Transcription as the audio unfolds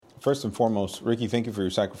First and foremost, Ricky, thank you for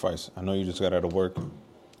your sacrifice. I know you just got out of work.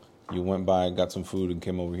 You went by, got some food, and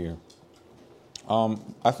came over here.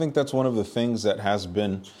 I think that's one of the things that has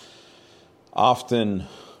been often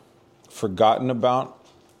forgotten about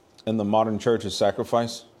in the modern church is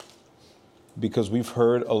sacrifice. Because we've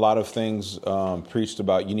heard a lot of things preached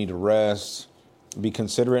about you need to rest, be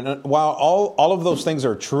considerate. And while all of those things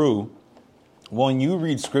are true, when you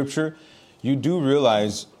read scripture, you do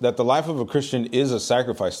realize that the life of a Christian is a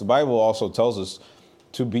sacrifice. The Bible also tells us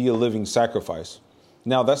to be a living sacrifice.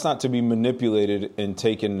 Now, that's not to be manipulated and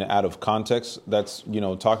taken out of context. That's,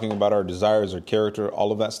 talking about our desires, our character,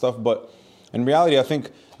 all of that stuff. But in reality, I think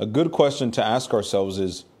a good question to ask ourselves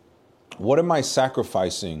is, what am I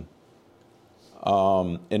sacrificing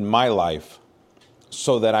in my life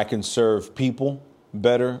so that I can serve people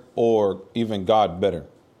better or even God better?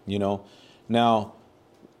 Now,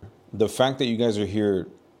 the fact that you guys are here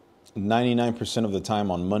 99% of the time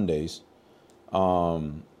on Mondays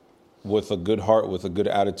with a good heart, with a good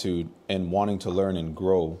attitude, and wanting to learn and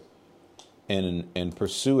grow and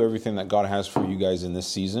pursue everything that God has for you guys in this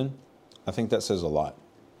season, I think that says a lot.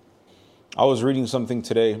 I was reading something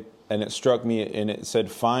today and it struck me, and it said,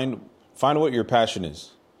 find what your passion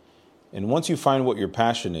is. And once you find what your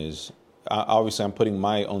passion is, obviously I'm putting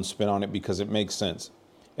my own spin on it because it makes sense.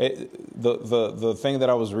 The thing that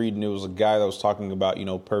I was reading, it was a guy that was talking about,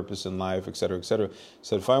 purpose in life, et cetera, et cetera.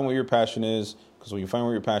 Said, find what your passion is, because when you find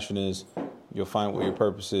what your passion is, you'll find what your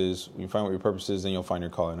purpose is. When you find what your purpose is, then you'll find your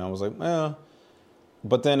calling. And I was like,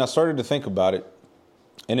 But then I started to think about it,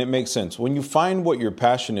 and it makes sense. When you find what you're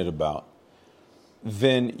passionate about,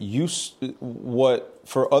 then what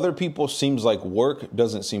for other people seems like work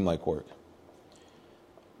doesn't seem like work,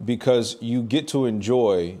 because you get to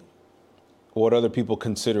enjoy what other people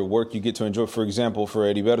consider work. You get to enjoy, for example, for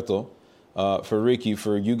Eduardo, for Ricky,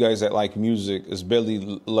 for you guys that like music,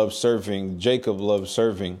 Isbeli loves surfing, Jacob loves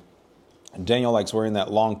surfing, Daniel likes wearing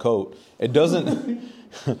that long coat. It doesn't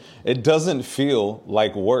it doesn't feel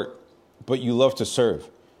like work, but you love to serve.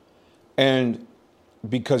 And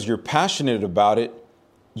because you're passionate about it,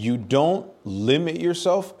 you don't limit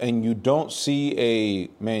yourself, and you don't see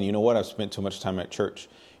I've spent too much time at church.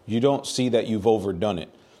 You don't see that you've overdone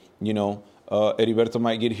it. Heriberto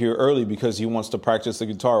might get here early because he wants to practice the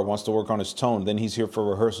guitar, wants to work on his tone. Then he's here for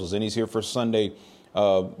rehearsals. Then he's here for Sunday,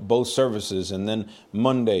 both services, and then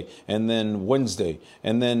Monday, and then Wednesday,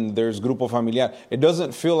 and then there's Grupo Familiar. It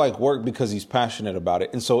doesn't feel like work because he's passionate about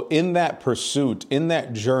it. And so in that pursuit, in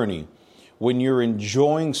that journey, when you're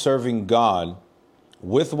enjoying serving God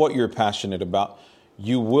with what you're passionate about,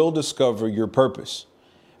 you will discover your purpose.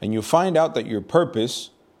 And you find out that your purpose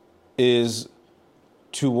is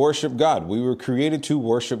to worship God. We were created to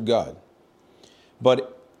worship God.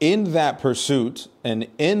 But in that pursuit, and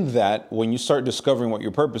in that, when you start discovering what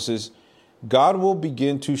your purpose is, God will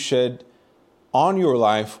begin to shed on your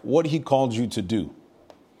life what he called you to do.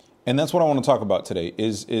 And that's what I want to talk about today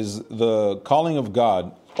is the calling of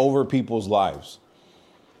God over people's lives.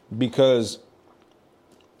 Because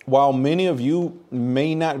while many of you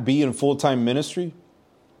may not be in full-time ministry,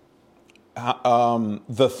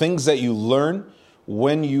 the things that you learn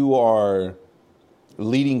when you are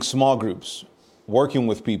leading small groups, working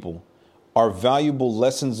with people, are valuable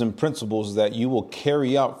lessons and principles that you will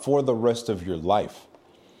carry out for the rest of your life.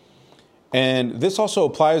 And this also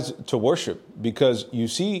applies to worship, because you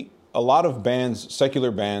see a lot of bands,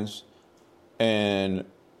 secular bands and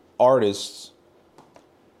artists,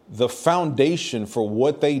 the foundation for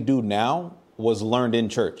what they do now was learned in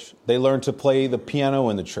church. They learned to play the piano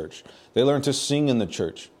in the church. They learned to sing in the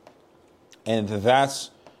church. And that's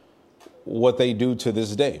what they do to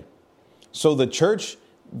this day. So the church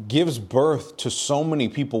gives birth to so many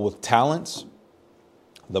people with talents.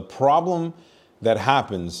 The problem that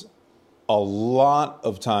happens a lot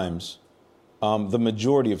of times, the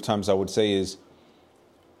majority of times I would say, is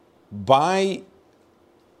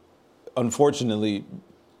unfortunately,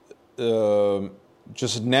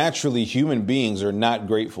 just naturally human beings are not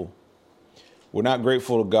grateful. We're not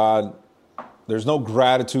grateful to God. There's no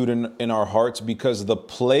gratitude in our hearts, because the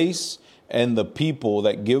place and the people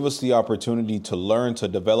that give us the opportunity to learn, to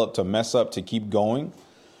develop, to mess up, to keep going,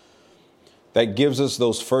 that gives us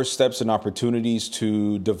those first steps and opportunities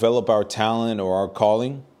to develop our talent or our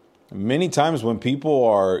calling. Many times when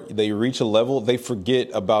people they reach a level, they forget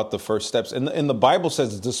about the first steps. And the Bible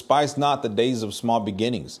says, despise not the days of small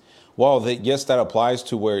beginnings. Well, yes, that applies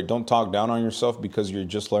to where don't talk down on yourself because you're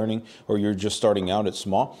just learning or you're just starting out at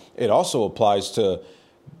small. It also applies to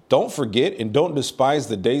don't forget and don't despise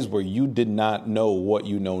the days where you did not know what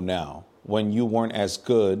you know now, when you weren't as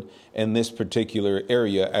good in this particular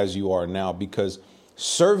area as you are now, because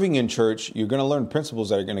Serving in church, you're going to learn principles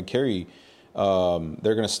that are going to carry,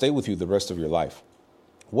 they're going to stay with you the rest of your life.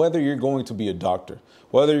 Whether you're going to be a doctor,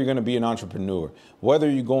 whether you're going to be an entrepreneur, whether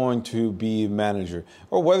you're going to be a manager,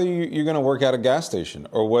 or whether you're going to work at a gas station,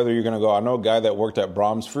 or whether you're going to go, I know a guy that worked at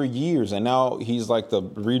Brahms for years, and now he's like the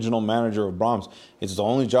regional manager of Brahms. It's the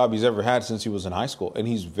only job he's ever had since he was in high school, and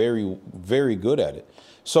he's very, very good at it.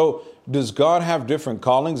 So does God have different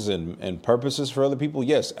callings and purposes for other people?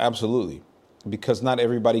 Yes, absolutely. Because not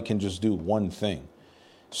everybody can just do one thing.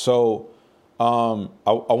 So I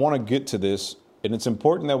want to get to this. And it's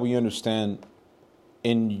important that we understand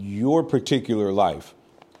in your particular life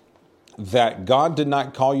that God did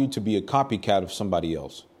not call you to be a copycat of somebody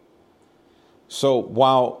else. So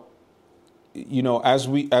while, as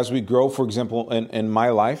we grow, for example, in my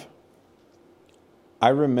life, I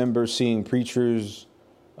remember seeing preachers,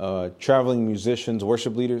 traveling musicians,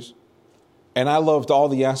 worship leaders, and I loved all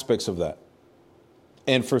the aspects of that.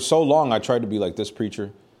 And for so long, I tried to be like this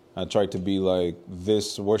preacher. I tried to be like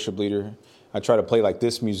this worship leader. I try to play like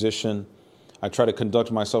this musician. I try to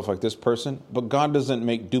conduct myself like this person. But God doesn't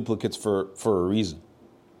make duplicates for a reason.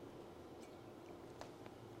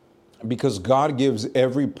 Because God gives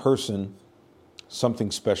every person something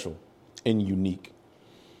special and unique.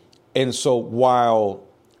 And so while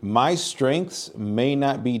my strengths may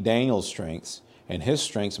not be Daniel's strengths and his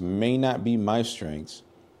strengths may not be my strengths,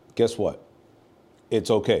 guess what? It's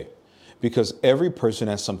okay. Because every person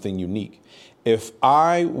has something unique. If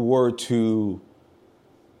I were to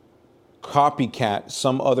copycat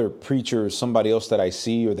some other preacher or somebody else that I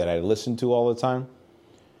see or that I listen to all the time,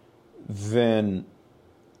 then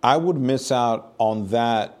I would miss out on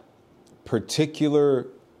that particular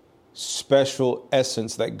special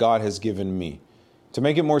essence that God has given me. To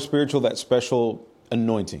make it more spiritual, that special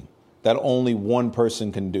anointing that only one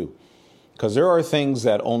person can do. Because there are things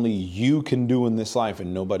that only you can do in this life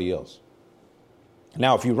and nobody else.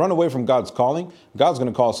 Now, if you run away from God's calling, God's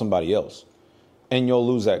going to call somebody else and you'll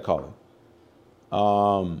lose that calling.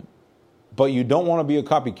 But you don't want to be a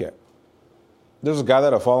copycat. There's a guy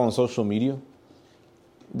that I follow on social media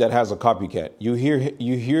that has a copycat. You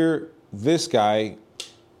hear this guy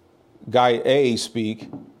A speak,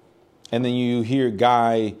 and then you hear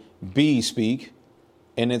guy B speak,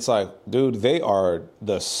 and it's like, dude, they are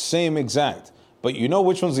the same exact. But you know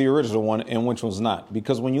which one's the original one and which one's not.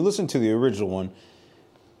 Because when you listen to the original one,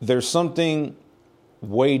 there's something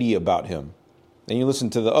weighty about him. And you listen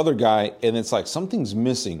to the other guy and it's like something's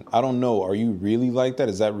missing. I don't know. Are you really like that?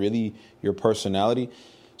 Is that really your personality?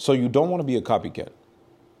 So you don't want to be a copycat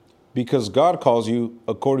because God calls you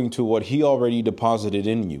according to what he already deposited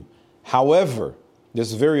in you. However,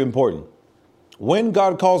 this is very important. When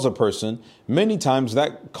God calls a person, many times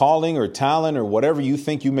that calling or talent or whatever you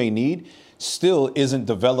think you may need still isn't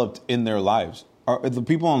developed in their lives. Are the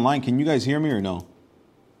people online, can you guys hear me or no?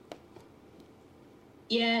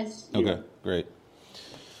 Yes. Okay, great.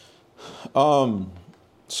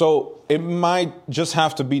 So it might just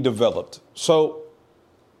have to be developed. So,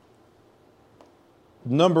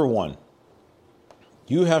 number one,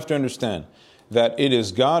 you have to understand that it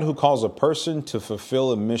is God who calls a person to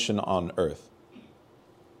fulfill a mission on earth.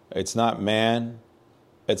 It's not man.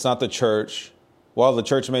 It's not the church. While the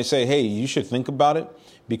church may say, hey, you should think about it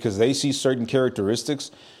because they see certain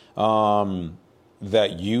characteristics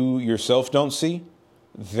that you yourself don't see,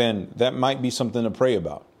 then that might be something to pray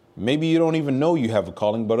about. Maybe you don't even know you have a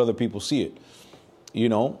calling, but other people see it.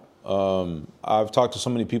 I've talked to so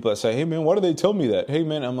many people that say, hey, man, why do they tell me that? Hey,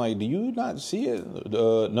 man, I'm like, do you not see it?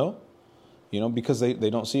 No, because they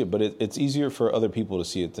don't see it. But it's easier for other people to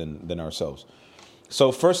see it than ourselves. So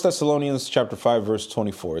 1 Thessalonians chapter 5, verse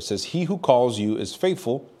 24, it says, he who calls you is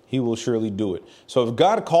faithful. He will surely do it. So if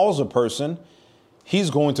God calls a person, he's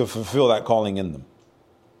going to fulfill that calling in them.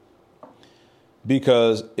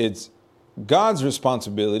 Because it's God's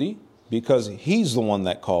responsibility because he's the one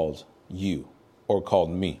that called you or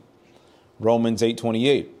called me. Romans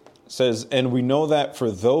 8:28 says, and we know that for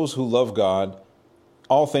those who love God,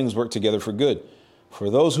 all things work together for good. For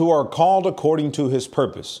those who are called according to his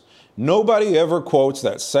purpose. Nobody ever quotes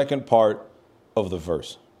that second part of the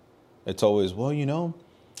verse. It's always, the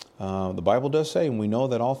Bible does say, and we know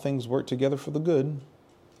that all things work together for the good.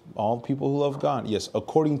 All people who love God. Yes,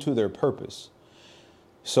 according to their purpose.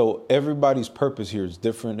 So everybody's purpose here is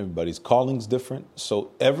different. Everybody's calling is different.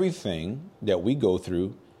 So everything that we go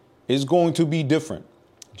through is going to be different.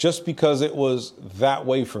 Just because it was that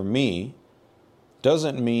way for me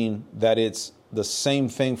doesn't mean that it's the same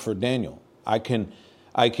thing for Daniel. I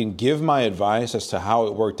can give my advice as to how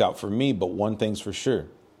it worked out for me, but one thing's for sure.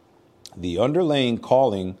 The underlying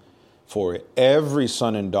calling for every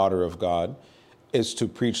son and daughter of God is to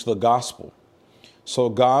preach the gospel. So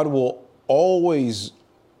God will always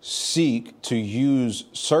seek to use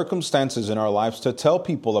circumstances in our lives to tell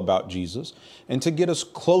people about Jesus and to get us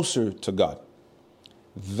closer to God.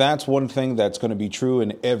 That's one thing that's going to be true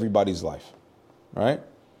in everybody's life, right?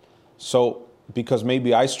 So because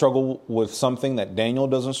maybe I struggle with something that Daniel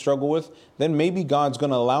doesn't struggle with, then maybe God's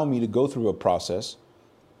going to allow me to go through a process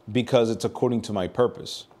because it's according to my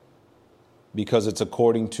purpose, because it's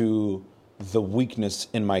according to the weakness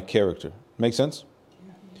in my character. Make sense?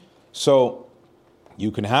 So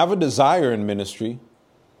you can have a desire in ministry,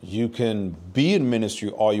 you can be in ministry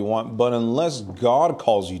all you want, but unless God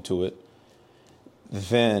calls you to it,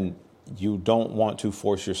 then you don't want to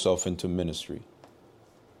force yourself into ministry.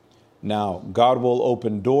 Now, God will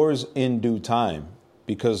open doors in due time,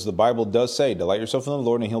 because the Bible does say, delight yourself in the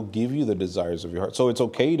Lord and he'll give you the desires of your heart. So it's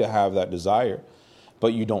okay to have that desire,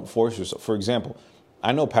 but you don't force yourself. For example,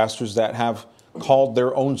 I know pastors that have called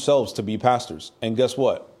their own selves to be pastors. And guess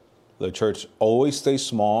what? The church always stays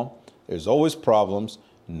small. There's always problems.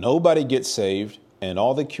 Nobody gets saved. And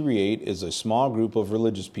all they create is a small group of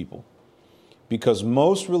religious people. Because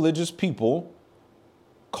most religious people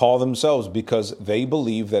call themselves because they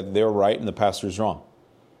believe that they're right and the pastor's wrong.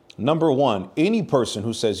 Number one, any person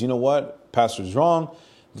who says, you know what, pastor's wrong,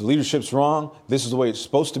 the leadership's wrong, this is the way it's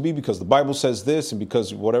supposed to be because the Bible says this and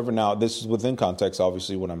because whatever. Now, this is within context,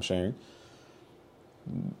 obviously, what I'm sharing.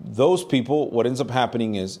 Those people, what ends up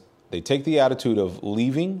happening is they take the attitude of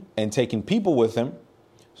leaving and taking people with them,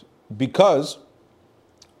 because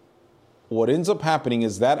what ends up happening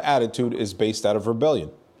is that attitude is based out of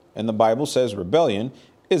rebellion. And the Bible says rebellion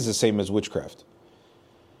is the same as witchcraft.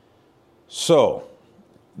 So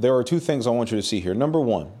there are two things I want you to see here. Number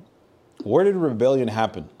one, where did rebellion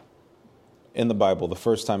happen in the Bible the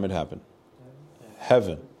first time it happened?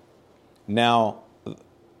 Heaven. Now,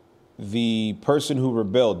 the person who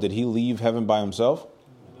rebelled, did he leave heaven by himself?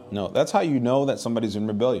 No. That's how you know that somebody's in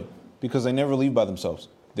rebellion, because they never leave by themselves.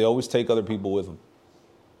 They always take other people with them.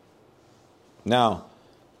 Now,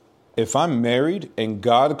 if I'm married and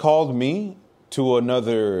God called me to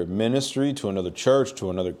another ministry, to another church, to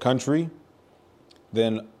another country,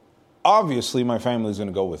 then obviously my family's going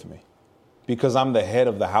to go with me, because I'm the head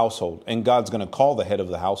of the household and God's going to call the head of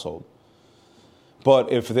the household.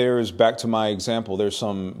 But if there's, back to my example, there's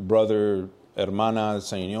some brother, hermana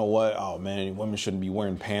saying, you know what, oh man, women shouldn't be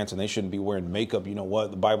wearing pants and they shouldn't be wearing makeup. You know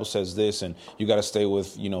what, the Bible says this and you got to stay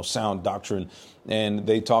with, sound doctrine. And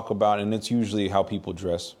they talk about, and it's usually how people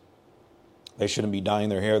dress. They shouldn't be dyeing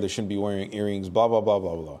their hair. They shouldn't be wearing earrings, blah, blah, blah,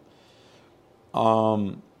 blah,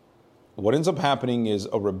 blah. What ends up happening is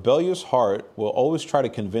a rebellious heart will always try to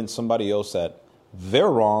convince somebody else that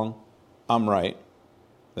they're wrong, I'm right.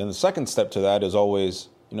 Then the second step to that is always,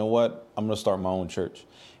 you know what, I'm going to start my own church.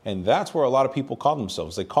 And that's where a lot of people call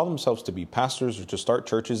themselves. They call themselves to be pastors or to start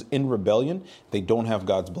churches in rebellion. They don't have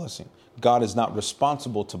God's blessing. God is not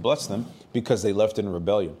responsible to bless them because they left in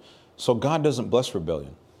rebellion. So God doesn't bless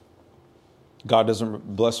rebellion. God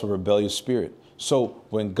doesn't bless a rebellious spirit. So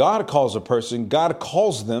when God calls a person, God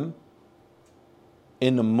calls them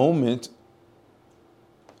in a moment,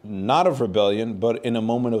 not of rebellion, but in a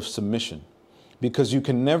moment of submission. Because you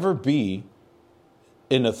can never be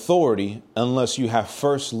in authority unless you have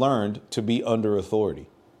first learned to be under authority.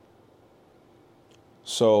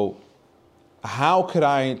 So how could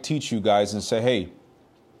I teach you guys and say, hey,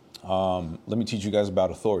 let me teach you guys about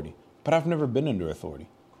authority? But I've never been under authority.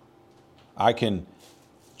 I can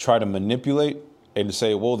try to manipulate and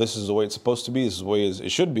say, well, this is the way it's supposed to be. This is the way it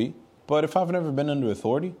should be. But if I've never been under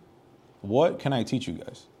authority, what can I teach you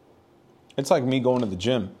guys? It's like me going to the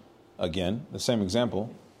gym, again, the same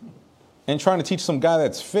example, and trying to teach some guy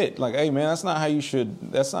that's fit. Like, hey, man, that's not how you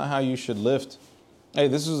should lift. Hey,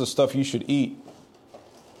 this is the stuff you should eat.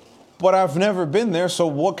 But I've never been there, so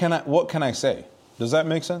what can I say? Does that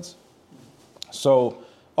make sense? So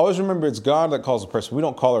always remember, it's God that calls a person. We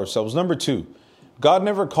don't call ourselves. Number two, God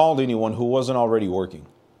never called anyone who wasn't already working.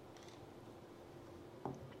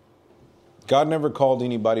 God never called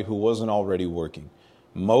anybody who wasn't already working.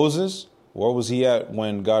 Moses, where was he at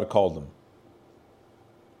when God called him?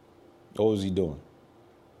 What was he doing?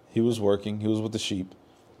 He was working. He was with the sheep.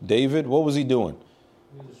 David, what was he doing?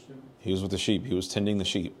 He was with the sheep. He was tending the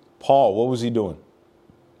sheep. Paul, what was he doing?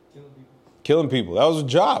 Killing people. That was a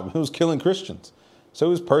job. He was killing Christians. So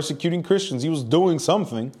he was persecuting Christians. He was doing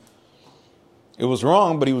something. It was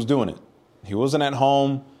wrong, but he was doing it. He wasn't at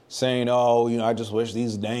home saying, oh, I just wish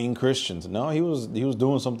these dang Christians. No, he was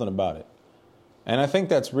doing something about it. And I think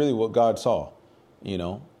that's really what God saw.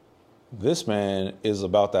 This man is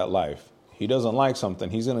about that life. He doesn't like something.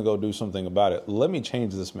 He's going to go do something about it. Let me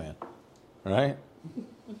change this man. right?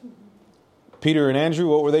 Peter and Andrew,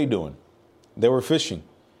 what were they doing? They were fishing.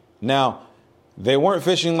 Now, they weren't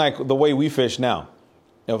fishing like the way we fish now.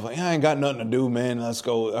 They were like, I ain't got nothing to do, man. Let's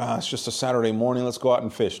go. It's just a Saturday morning. Let's go out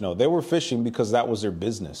and fish. No, they were fishing because that was their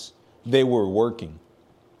business. They were working.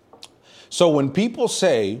 So when people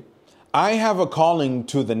say, I have a calling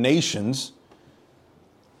to the nations,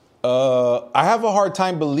 I have a hard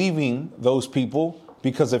time believing those people,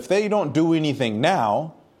 because if they don't do anything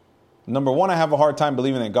now, number one, I have a hard time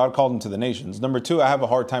believing that God called them to the nations. Number two, I have a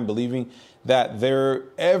hard time believing that they're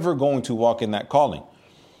ever going to walk in that calling.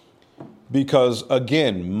 Because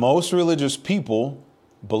again, most religious people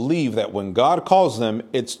believe that when God calls them,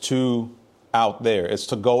 it's to out there. It's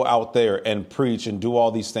to go out there and preach and do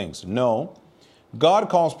all these things. No, God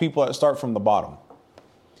calls people that start from the bottom.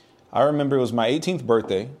 I remember it was my 18th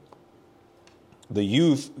birthday. The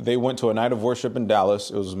youth, they went to a night of worship in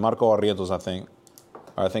Dallas. It was Marco Arrientos, I think.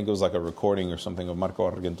 I think it was like a recording or something of Marco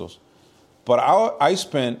Arrientos. But I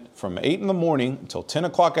spent from 8 in the morning until 10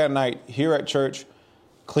 o'clock at night here at church,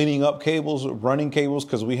 cleaning up cables, running cables,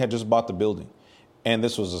 because we had just bought the building. And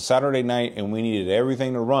this was a Saturday night, and we needed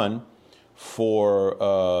everything to run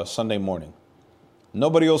for Sunday morning.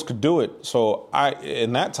 Nobody else could do it. So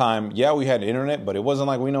in that time, yeah, we had internet, but it wasn't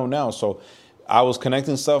like we know now. So I was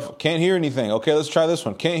connecting stuff. Can't hear anything. Okay, let's try this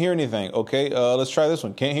one. Can't hear anything. Okay, let's try this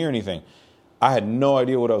one. Can't hear anything. I had no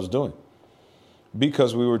idea what I was doing,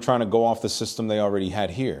 because we were trying to go off the system they already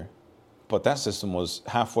had here. But that system was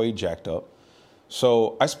halfway jacked up.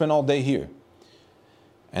 So I spent all day here.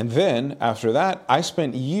 And then after that, I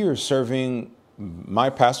spent years serving my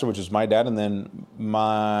pastor, which is my dad, and then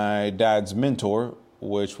my dad's mentor,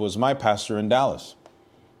 which was my pastor in Dallas.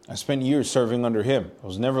 I spent years serving under him. I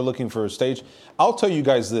was never looking for a stage. I'll tell you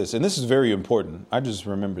guys this, and this is very important. I just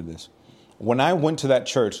remembered this. When I went to that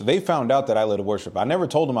church, they found out that I led worship. I never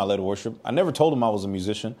told them I led worship. I never told them I was a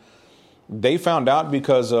musician. They found out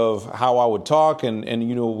because of how I would talk, and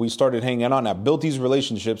you know, we started hanging out, and I built these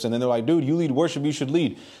relationships, and then they're like, dude, you lead worship, you should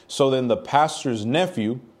lead. So then the pastor's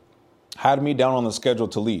nephew had me down on the schedule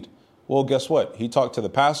to lead. Well, guess what? He talked to the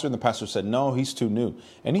pastor, and the pastor said, no, he's too new.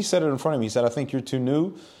 And he said it in front of me. He said, I think you're too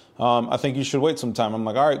new. I think you should wait some time. I'm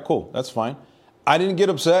like, all right, cool. That's fine. I didn't get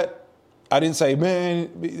upset. I didn't say,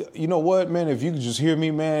 man, you know what, man, if you could just hear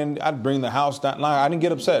me, man, I'd bring the house down. I didn't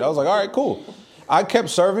get upset. I was like, all right, cool. I kept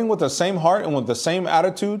serving with the same heart and with the same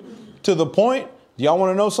attitude, to the point, y'all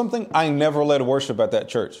want to know something? I never led worship at that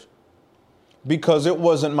church, because it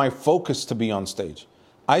wasn't my focus to be on stage.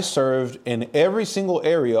 I served in every single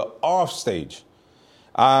area off stage.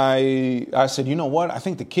 I said, you know what? I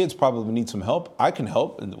think the kids probably need some help. I can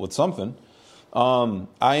help with something.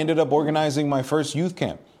 I ended up organizing my first youth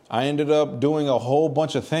camp. I ended up doing a whole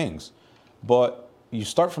bunch of things. But you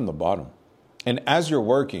start from the bottom. And as you're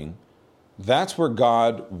working, that's where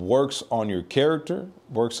God works on your character,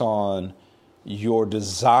 works on your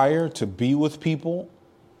desire to be with people.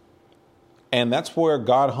 And that's where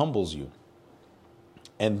God humbles you.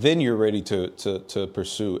 And then you're ready to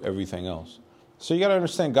pursue everything else. So you got to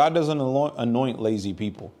understand, God doesn't anoint lazy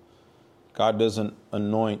people. God doesn't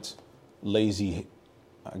anoint lazy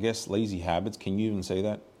habits. Can you even say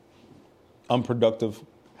that? Unproductive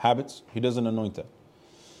habits. He doesn't anoint that.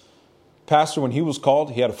 Pastor, when he was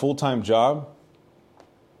called, he had a full-time job.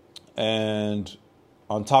 And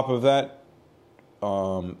on top of that,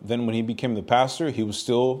 then when he became the pastor, he was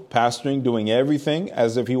still pastoring, doing everything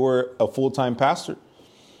as if he were a full-time pastor.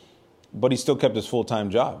 But he still kept his full-time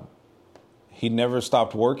job. He never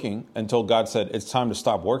stopped working until God said, it's time to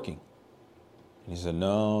stop working. And he said,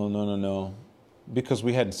 no. Because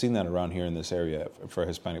we hadn't seen that around here in this area for a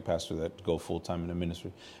Hispanic pastor that go full-time in the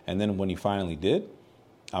ministry. And then when he finally did,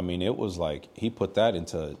 I mean, it was like he put that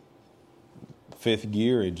into fifth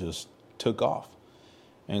gear and just took off.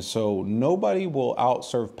 And so nobody will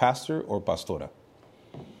outserve pastor or pastora.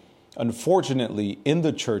 Unfortunately, in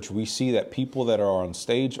the church, we see that people that are on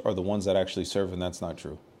stage are the ones that actually serve, and that's not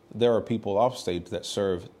true. There are people off stage that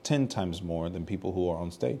serve 10 times more than people who are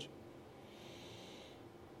on stage.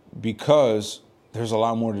 Because there's a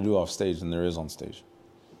lot more to do off stage than there is on stage.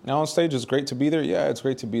 Now, on stage, it's great to be there. Yeah, it's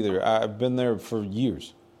great to be there. I've been there for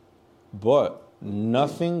years. But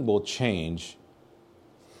nothing will change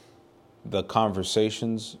the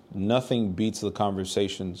conversations. Nothing beats the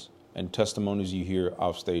conversations and testimonies you hear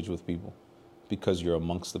off stage with people, because you're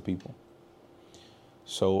amongst the people.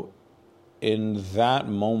 So in that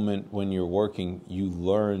moment when you're working, you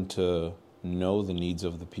learn to know the needs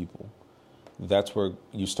of the people. That's where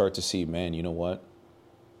you start to see, man, you know what?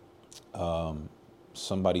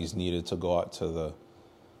 Somebody's needed to go out to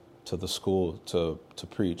the school to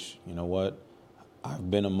preach. You know what?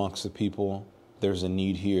 I've been amongst the people. There's a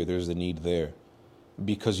need here. There's a need there.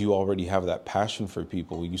 Because you already have that passion for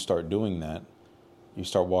people, you start doing that. You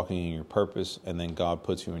start walking in your purpose, and then God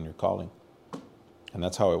puts you in your calling. And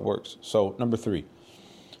that's how it works. So, number 3,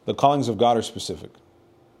 the callings of God are specific.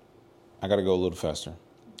 I got to go a little faster.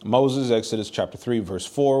 Moses, Exodus chapter 3, verse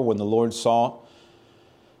 4, when the Lord saw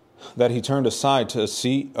that he turned aside to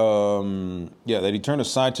see, God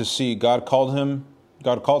called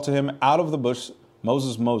to him out of the bush,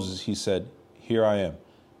 Moses, Moses, he said, here I am.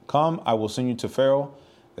 Come, I will send you to Pharaoh,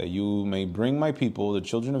 that you may bring my people, the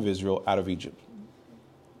children of Israel, out of Egypt.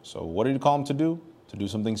 So what did he call him to do? To do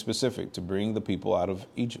something specific, to bring the people out of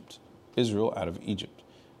Egypt, Israel out of Egypt.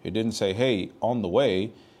 He didn't say, hey, on the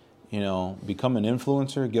way, become an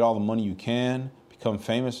influencer, get all the money you can, become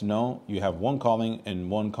famous. No, you have one calling and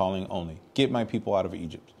one calling only. Get my people out of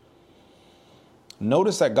Egypt.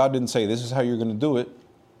 Notice that God didn't say, this is how you're going to do it.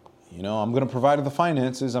 I'm going to provide the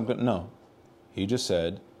finances. No, he just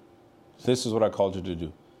said, this is what I called you to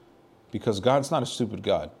do. Because God's not a stupid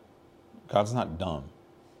God. God's not dumb.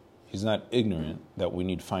 He's not ignorant that we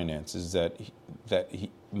need finances, that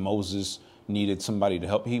Moses needed somebody to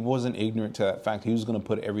help. He wasn't ignorant to that fact. He was going to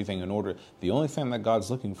put everything in order. The only thing that God's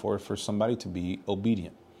looking for is for somebody to be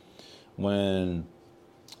obedient. When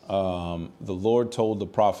the Lord told the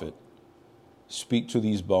prophet, speak to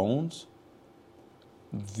these bones,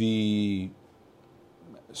 the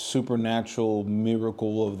supernatural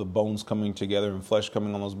miracle of the bones coming together and flesh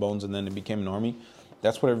coming on those bones, and then it became an army,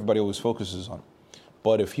 that's what everybody always focuses on.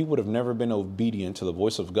 But if he would have never been obedient to the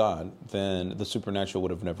voice of God, then the supernatural would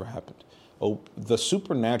have never happened. The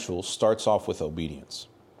supernatural starts off with obedience.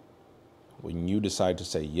 When you decide to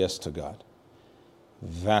say yes to God,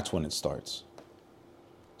 that's when it starts.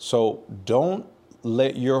 So don't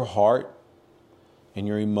let your heart and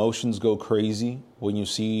your emotions go crazy when you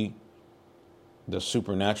see the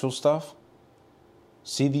supernatural stuff.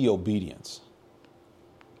 See the obedience.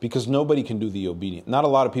 Because nobody can do the obedient. Not a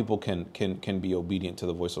lot of people can be obedient to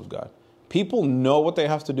the voice of God. People know what they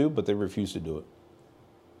have to do, but they refuse to do it.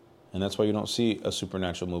 And that's why you don't see a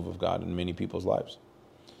supernatural move of God in many people's lives.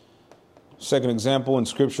 Second example, in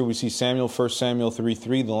Scripture, we see Samuel, 1 Samuel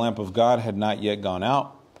 3:3. The lamp of God had not yet gone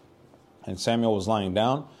out, and Samuel was lying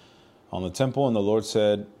down on the temple, and the Lord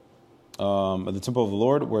said, the temple of the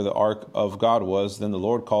Lord, where the ark of God was. Then the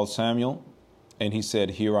Lord called Samuel, and he said,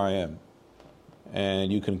 here I am.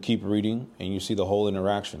 And you can keep reading, and you see the whole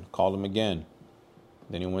interaction. Called him again.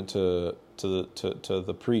 Then he went to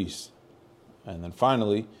the priest, and then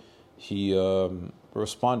finally he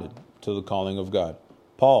responded to the calling of God.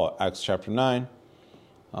 Paul, Acts chapter 9.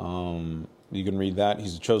 You can read that.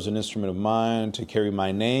 He's a chosen instrument of mine to carry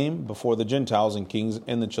my name before the Gentiles and kings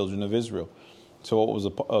and the children of Israel. So what was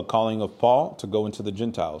a calling of Paul? To go into the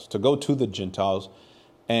Gentiles, to go to the Gentiles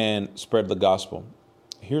and spread the gospel.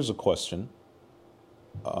 Here's a question.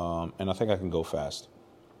 And I think I can go fast.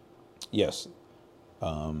 Yes.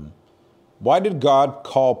 Why did God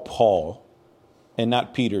call Paul and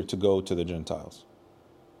not Peter to go to the Gentiles?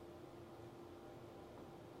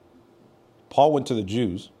 Paul went to the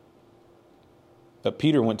Jews. But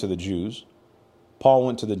Peter went to the Jews. Paul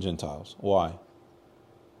went to the Gentiles. Why?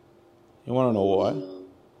 You want to know why?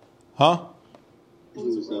 Huh? He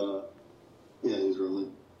was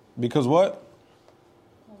Roman. Because what?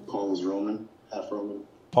 Paul was Roman, half Roman.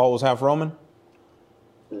 Paul was half Roman?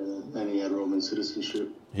 Yeah, and he had Roman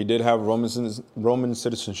citizenship. He did have Roman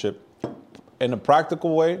citizenship. In a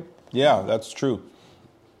practical way, yeah, that's true.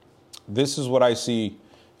 This is what I see,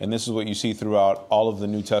 and this is what you see throughout all of the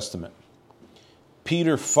New Testament.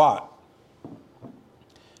 Peter fought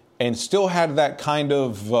and still had that kind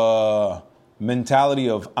of mentality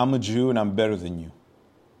of, I'm a Jew and I'm better than you.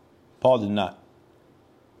 Paul did not.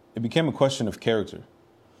 It became a question of character.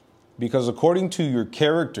 Because according to your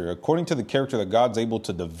character, according to the character that God's able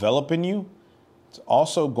to develop in you, it's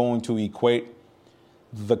also going to equate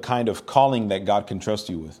the kind of calling that God can trust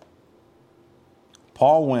you with.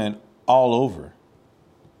 Paul went all over.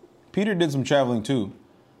 Peter did some traveling too.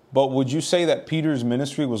 But would you say that Peter's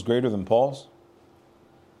ministry was greater than Paul's?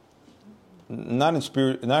 Not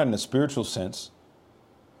in a spiritual sense.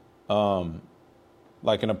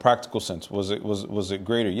 Like in a practical sense, was it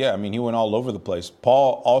greater? Yeah, I mean, he went all over the place.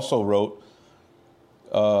 Paul also wrote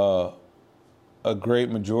a great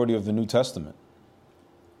majority of the New Testament.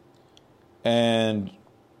 And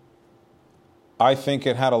I think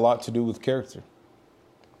it had a lot to do with character.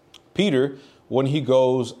 Peter, when he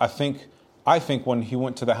goes, I think when he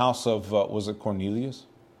went to the house of, was it Cornelius?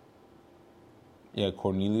 Yeah,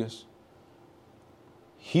 Cornelius.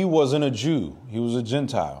 He wasn't a Jew. He was a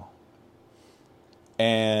Gentile.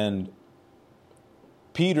 And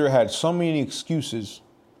Peter had so many excuses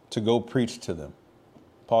to go preach to them.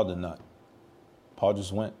 Paul did not. Paul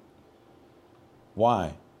just went.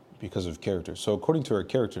 Why? Because of character. So according to our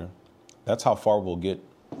character, that's how far we'll get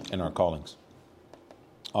in our callings.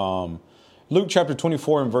 Luke chapter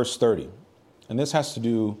 24 and verse 30. And this has to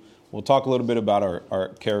do, we'll talk a little bit about our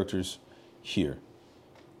characters here.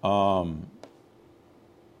 Or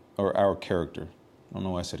our character. I don't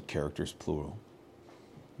know why I said characters, plural.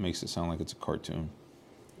 Makes it sound like it's a cartoon.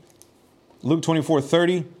 Luke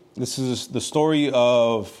 24:30. This is the story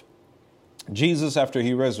of Jesus after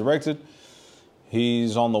he resurrected.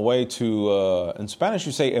 He's on the way to, in Spanish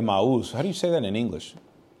you say Emmaus. How do you say that in English?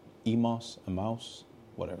 Emmaus,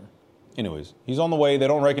 whatever. Anyways, he's on the way. They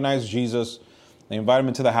don't recognize Jesus. They invite him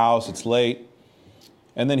into the house. It's late.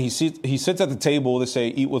 And then he sits at the table. They say,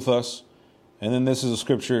 eat with us. And then this is a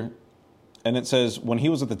scripture. And it says, when he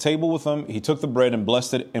was at the table with them, he took the bread and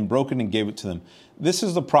blessed it and broke it and gave it to them. This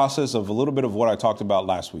is the process of a little bit of what I talked about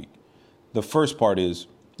last week. The first part is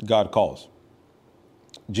God calls.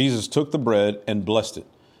 Jesus took the bread and blessed it.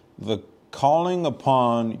 The calling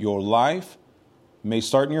upon your life may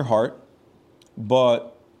start in your heart,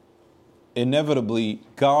 but inevitably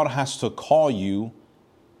God has to call you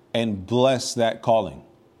and bless that calling,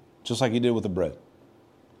 just like he did with the bread.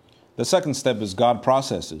 The second step is God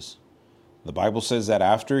processes. The Bible says that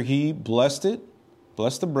after he blessed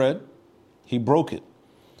the bread, he broke it.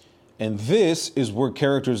 And this is where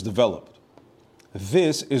character is developed.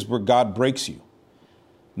 This is where God breaks you.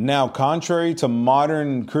 Now, contrary to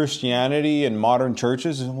modern Christianity and modern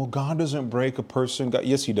churches, well, God doesn't break a person. God,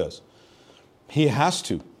 yes, he does. He has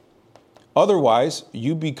to. Otherwise,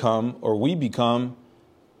 we become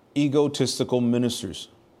egotistical ministers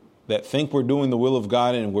that think we're doing the will of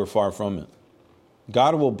God and we're far from it.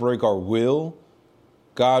 God will break our will.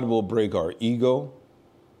 God will break our ego.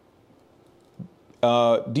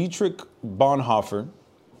 Dietrich Bonhoeffer,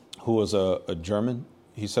 who was a German,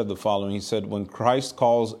 he said the following. He said, when Christ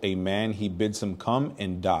calls a man, he bids him come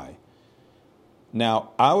and die.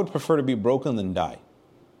 Now, I would prefer to be broken than die,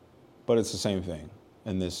 but it's the same thing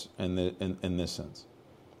in this sense.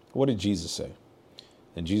 What did Jesus say?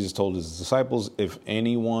 And Jesus told his disciples, if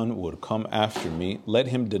anyone would come after me, let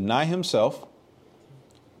him deny himself,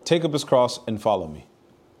 take up his cross and follow me.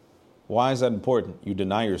 Why is that important? You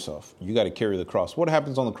deny yourself. You got to carry the cross. What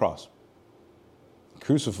happens on the cross?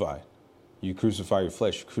 Crucified. You crucify your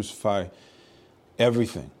flesh. You crucify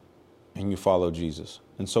everything. And you follow Jesus.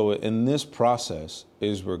 And so in this process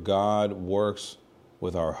is where God works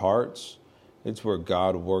with our hearts. It's where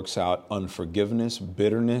God works out unforgiveness,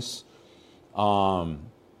 bitterness,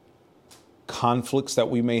 conflicts that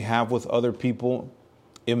we may have with other people,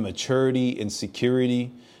 immaturity,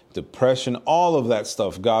 insecurity, depression, all of that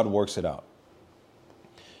stuff. God works it out.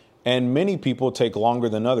 And many people take longer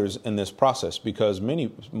than others in this process because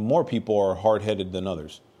many more people are hard-headed than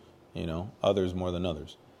others, others more than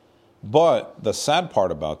others. But the sad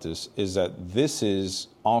part about this is that this is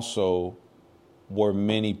also where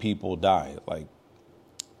many people die, like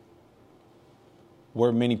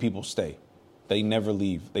where many people stay. They never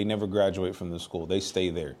leave. They never graduate from the school. They stay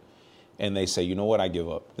there. And they say, you know what, I give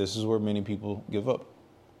up. This is where many people give up.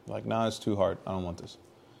 Like, nah, it's too hard. I don't want this.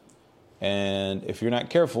 And if you're not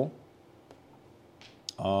careful,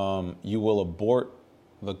 you will abort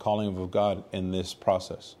the calling of God in this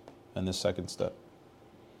process, in this second step,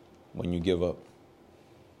 when you give up.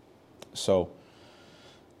 So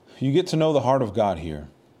you get to know the heart of God here.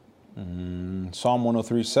 Psalm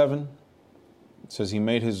 103:7 says he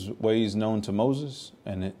made his ways known to Moses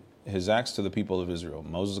and his acts to the people of Israel.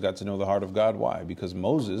 Moses got to know the heart of God. Why? Because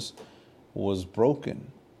Moses was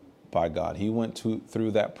broken by God. He went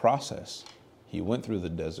through that process. He went through the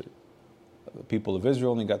desert. The people of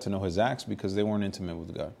Israel only got to know his acts because they weren't intimate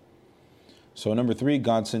with God. So number 3,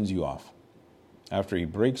 God sends you off. After he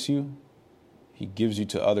breaks you, he gives you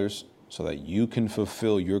to others so that you can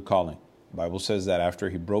fulfill your calling. The Bible says that after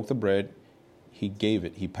he broke the bread, he gave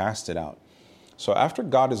it. He passed it out. So after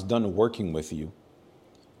God is done working with you,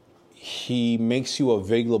 he makes you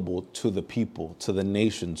available to the people, to the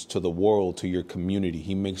nations, to the world, to your community.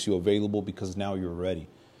 He makes you available because now you're ready.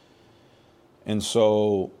 And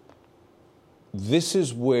so this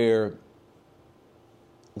is where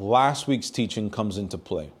last week's teaching comes into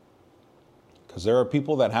play. Because there are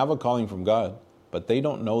people that have a calling from God, but they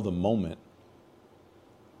don't know the moment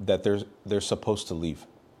that they're supposed to leave,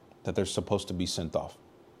 that they're supposed to be sent off.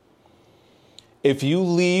 If you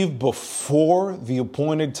leave before the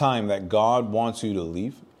appointed time that God wants you to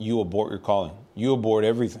leave, you abort your calling. You abort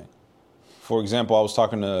everything. For example, I was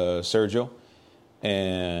talking to Sergio,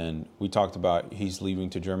 and we talked about he's leaving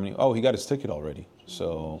to Germany. Oh, he got his ticket already.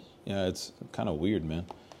 So, yeah, it's kind of weird, man.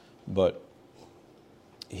 But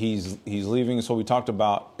he's leaving. So we talked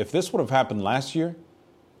about if this would have happened last year,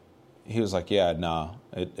 he was like, yeah, nah,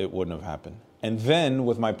 it wouldn't have happened. And then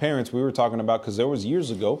with my parents, we were talking about, because there was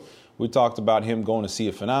years ago, we talked about him going to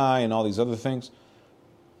CFNI and all these other things.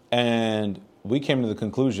 And we came to the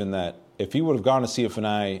conclusion that if he would have gone to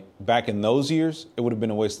CFNI back in those years, it would have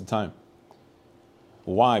been a waste of time.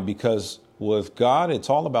 Why? Because with God, it's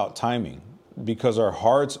all about timing, because our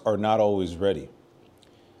hearts are not always ready.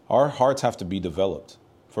 Our hearts have to be developed.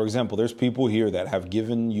 For example, there's people here that have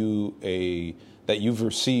given you that you've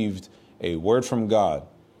received a word from God,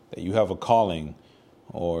 that you have a calling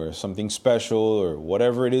or something special or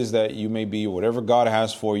whatever it is that you may be, or whatever God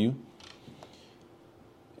has for you.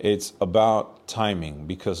 It's about timing,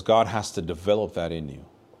 because God has to develop that in you.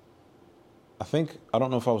 I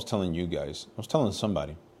don't know if I was telling you guys, I was telling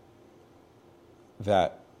somebody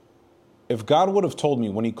that if God would have told me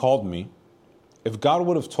when he called me, if God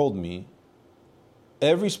would have told me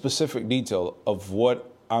every specific detail of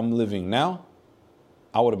what I'm living now,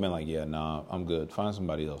 I would have been like, yeah, nah, I'm good. Find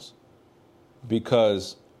somebody else.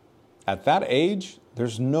 Because at that age,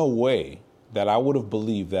 there's no way that I would have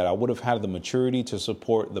believed that I would have had the maturity to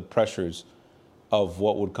support the pressures of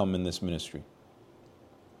what would come in this ministry.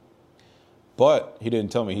 But he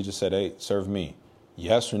didn't tell me. He just said, hey, serve me.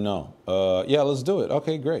 Yes or no? Yeah, let's do it.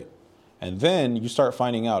 Okay, great. And then you start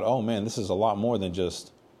finding out, oh, man, this is a lot more than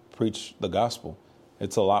just preach the gospel.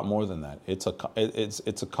 It's a lot more than that. It's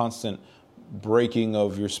a constant breaking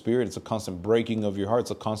of your spirit. It's a constant breaking of your heart.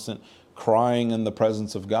 It's a constant crying in the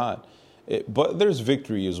presence of God. But there's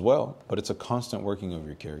victory as well. But it's a constant working of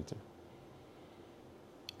your character.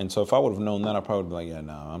 And so if I would have known that, I probably would be like, yeah,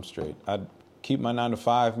 no, I'm straight. I'd keep my 9 to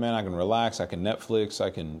 5, man. I can relax. I can Netflix. I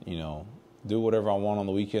can, do whatever I want on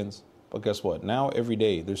the weekends. But guess what? Now, every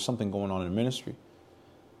day, there's something going on in ministry.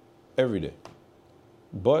 Every day.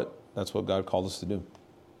 But that's what God called us to do.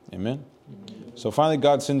 Amen? Amen. So finally,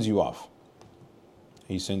 God sends you off.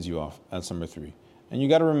 He sends you off. That's number 3. And you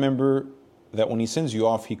got to remember that when he sends you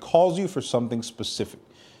off, he calls you for something specific.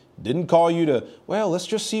 Didn't call you to, well, let's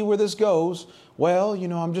just see where this goes. Well,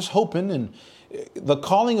 I'm just hoping. And the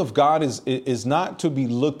calling of God is not to be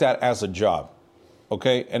looked at as a job.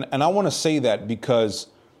 Okay? And I want to say that because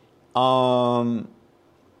in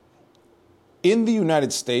the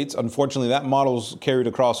United States, unfortunately, that model's carried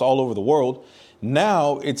across all over the world.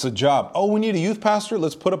 Now it's a job. Oh, we need a youth pastor.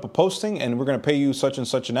 Let's put up a posting and we're going to pay you such and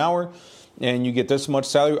such an hour. And you get this much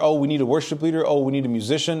salary. Oh, we need a worship leader. Oh, we need a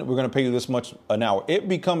musician. We're going to pay you this much an hour. It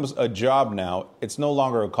becomes a job now. It's no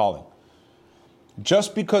longer a calling.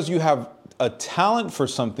 Just because you have a talent for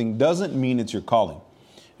something doesn't mean it's your calling.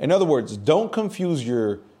 In other words, don't confuse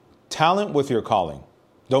your talent with your calling.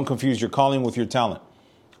 Don't confuse your calling with your talent.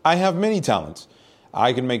 I have many talents.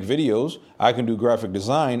 I can make videos. I can do graphic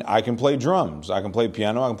design. I can play drums. I can play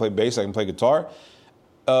piano. I can play bass. I can play guitar.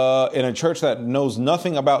 In a church that knows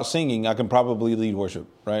nothing about singing, I can probably lead worship,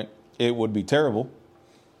 right? It would be terrible.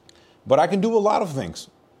 But I can do a lot of things.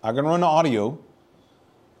 I can run audio.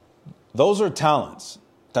 Those are talents.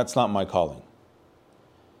 That's not my calling.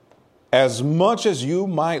 As much as you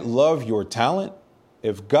might love your talent,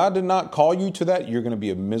 if God did not call you to that, you're going to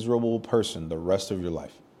be a miserable person the rest of your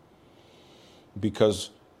life.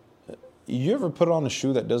 Because you ever put on a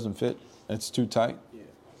shoe that doesn't fit? It's too tight?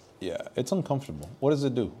 Yeah, it's uncomfortable. What does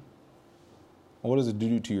it do? What does it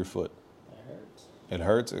do to your foot? It hurts. It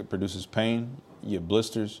hurts. It produces pain. You get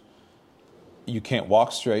blisters. You can't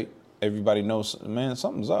walk straight. Everybody knows, man,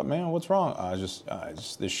 something's up, man. What's wrong? I just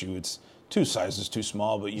this shoe, it's 2 sizes too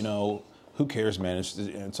small, but who cares, man?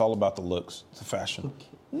 It's all about the looks, the fashion.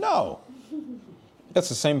 No. That's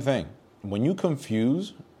the same thing. When you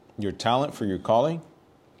confuse your talent for your calling,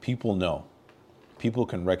 people know. People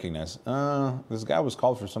can recognize, this guy was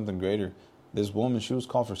called for something greater. This woman, she was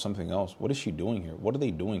called for something else. What is she doing here? What are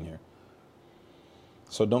they doing here?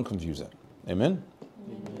 So don't confuse that. Amen?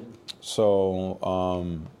 Amen.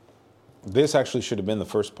 So this actually should have been the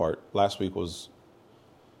first part. Last week was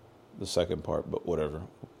the second part, but whatever.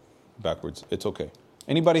 Backwards. It's okay.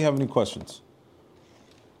 Anybody have any questions?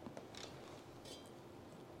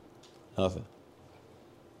 Nothing.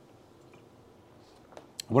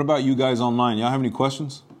 What about you guys online? Y'all have any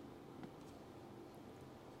questions?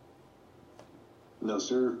 No,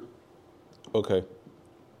 sir. Okay.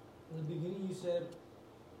 In the beginning, you said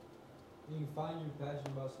you find your passion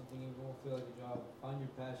about something, it won't feel like a job. Find your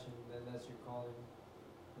passion, then that's your calling.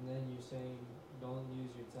 And then you're saying don't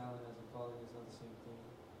use your talent as a calling. It's not the same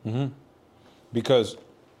thing. Mm-hmm. Because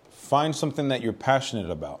find something that you're passionate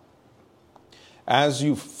about. As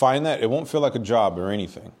you find that, it won't feel like a job or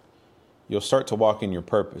anything. you'll start to walk in your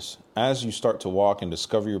purpose. As you start to walk and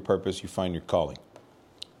discover your purpose, you find your calling.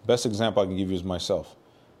 Best example I can give you is myself.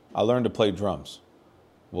 I learned to play drums.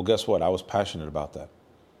 Well, guess what? I was passionate about that.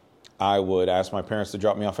 I would ask my parents to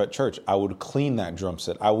drop me off at church. I would clean that drum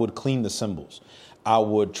set. I would clean the cymbals. I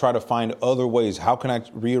would try to find other ways. How can I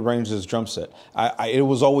rearrange this drum set? It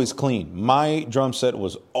was always clean. My drum set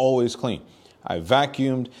was always clean. I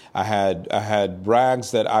vacuumed. I had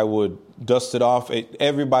rags that I would dust it off.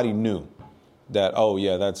 Everybody knew that, oh,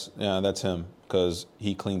 yeah, that's him because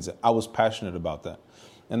he cleans it. I was passionate about that.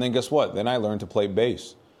 And then guess what? Then I learned to play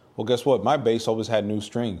bass. Well, guess what? My bass always had new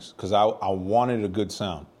strings because I wanted a good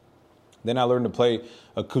sound. Then I learned to play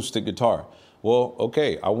acoustic guitar. Well,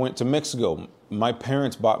 okay, I went to Mexico. My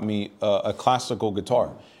parents bought me a classical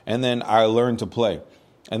guitar, and then I learned to play.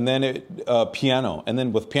 And then piano. And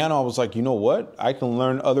then with piano, I was like, you know what? I can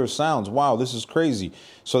learn other sounds. Wow, this is crazy.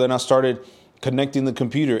 So then I started connecting the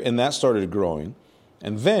computer, and that started growing.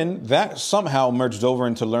 And then that somehow merged over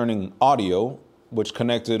into learning audio, which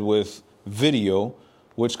connected with video,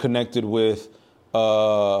 which connected with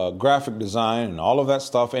graphic design and all of that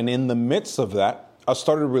stuff. And in the midst of that, I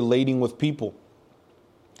started relating with people.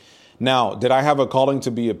 Now, did I have a calling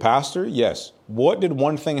to be a pastor? Yes. What did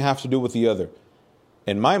one thing have to do with the other?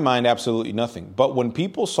 In my mind, absolutely nothing. But when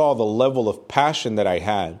people saw the level of passion that I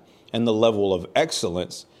had and the level of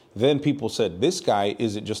excellence, then people said, this guy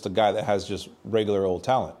isn't just a guy that has just regular old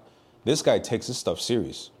talent. This guy takes his stuff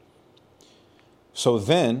serious. So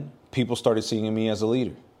then people started seeing me as a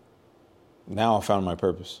leader. Now I found my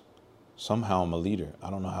purpose. Somehow I'm a leader. I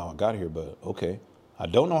don't know how I got here, but okay. I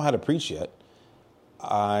don't know how to preach yet.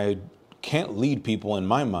 I can't lead people in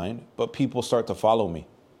my mind, but people start to follow me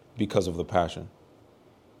because of the passion.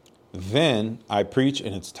 Then I preach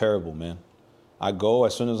and it's terrible, man. I go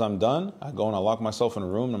as soon as I'm done. I go and I lock myself in a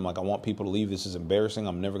room and I'm like, I want people to leave. This is embarrassing.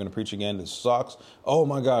 I'm never going to preach again. This sucks. Oh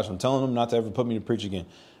my gosh. I'm telling them not to ever put me to preach again.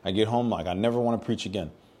 I get home like I never want to preach again.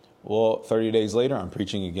 Well, 30 days later, I'm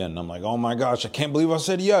preaching again. And I'm like, oh my gosh, I can't believe I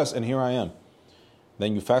said yes. And here I am.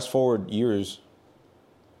 Then you fast forward years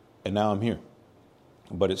and now I'm here.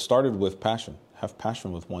 But it started with passion. Have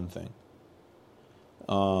passion with one thing.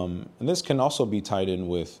 And this can also be tied in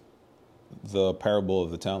with the parable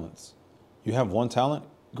of the talents. You have one talent?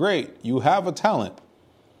 Great. You have a talent.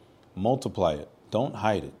 Multiply it. Don't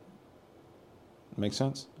hide it. Make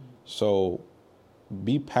sense? So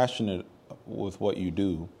be passionate with what you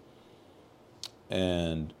do.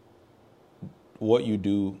 And what you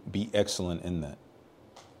do, be excellent in that.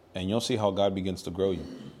 And you'll see how God begins to grow you.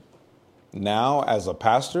 Now, as a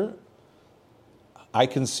pastor, I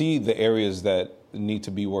can see the areas that need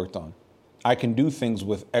to be worked on. I can do things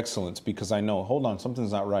with excellence because I know, hold on,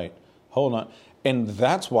 something's not right. Hold on. And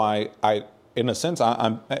that's why in a sense,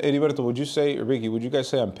 I'm Eduardo, would you say, Ricky, would you guys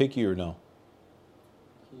say I'm picky or no?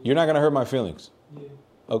 You're not going to hurt my feelings. Yeah.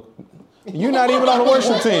 Okay. You're not even on the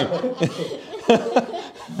worship team.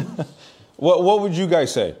 What would you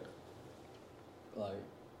guys say? Like,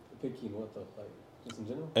 picky and what the, like, just in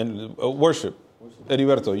general? And worship.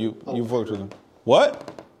 Eduardo, you've worked with him.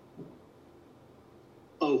 What?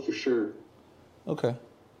 Oh, for sure. Okay.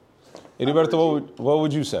 Eduardo, what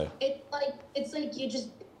would you say? It's like you just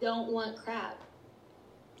don't want crap.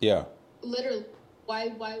 Yeah. Literally.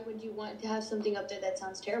 Why would you want to have something up there that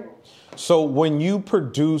sounds terrible? So when you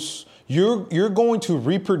produce, you're going to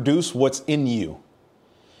reproduce what's in you.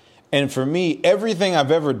 And for me, everything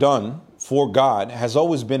I've ever done for God has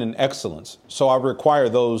always been in excellence. So I require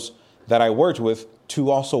those that I worked with to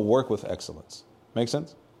also work with excellence. Make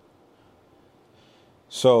sense?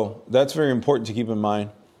 So that's very important to keep in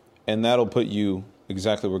mind. And that'll put you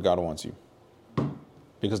exactly where God wants you.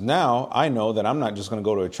 Because now I know that I'm not just going to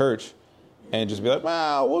go to a church and just be like,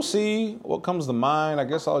 well, we'll see what comes to mind. I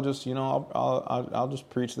guess I'll just, I'll just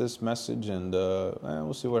preach this message and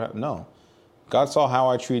we'll see what happens. No. God saw how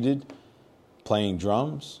I treated playing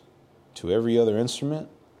drums to every other instrument.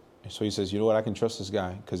 And so he says, you know what? I can trust this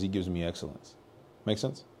guy because he gives me excellence. Make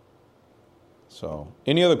sense? So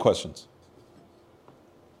any other questions?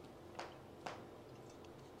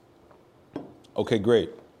 Okay,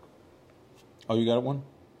 great. Oh, you got one?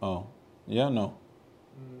 Oh, yeah, no.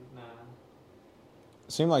 Nah.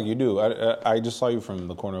 Seemed like you do. I just saw you from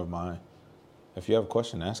the corner of my eye. If you have a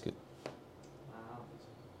question, ask it. Nah,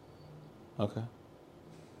 I don't think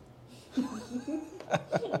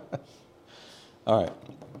so. Okay. All right.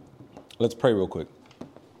 Let's pray real quick.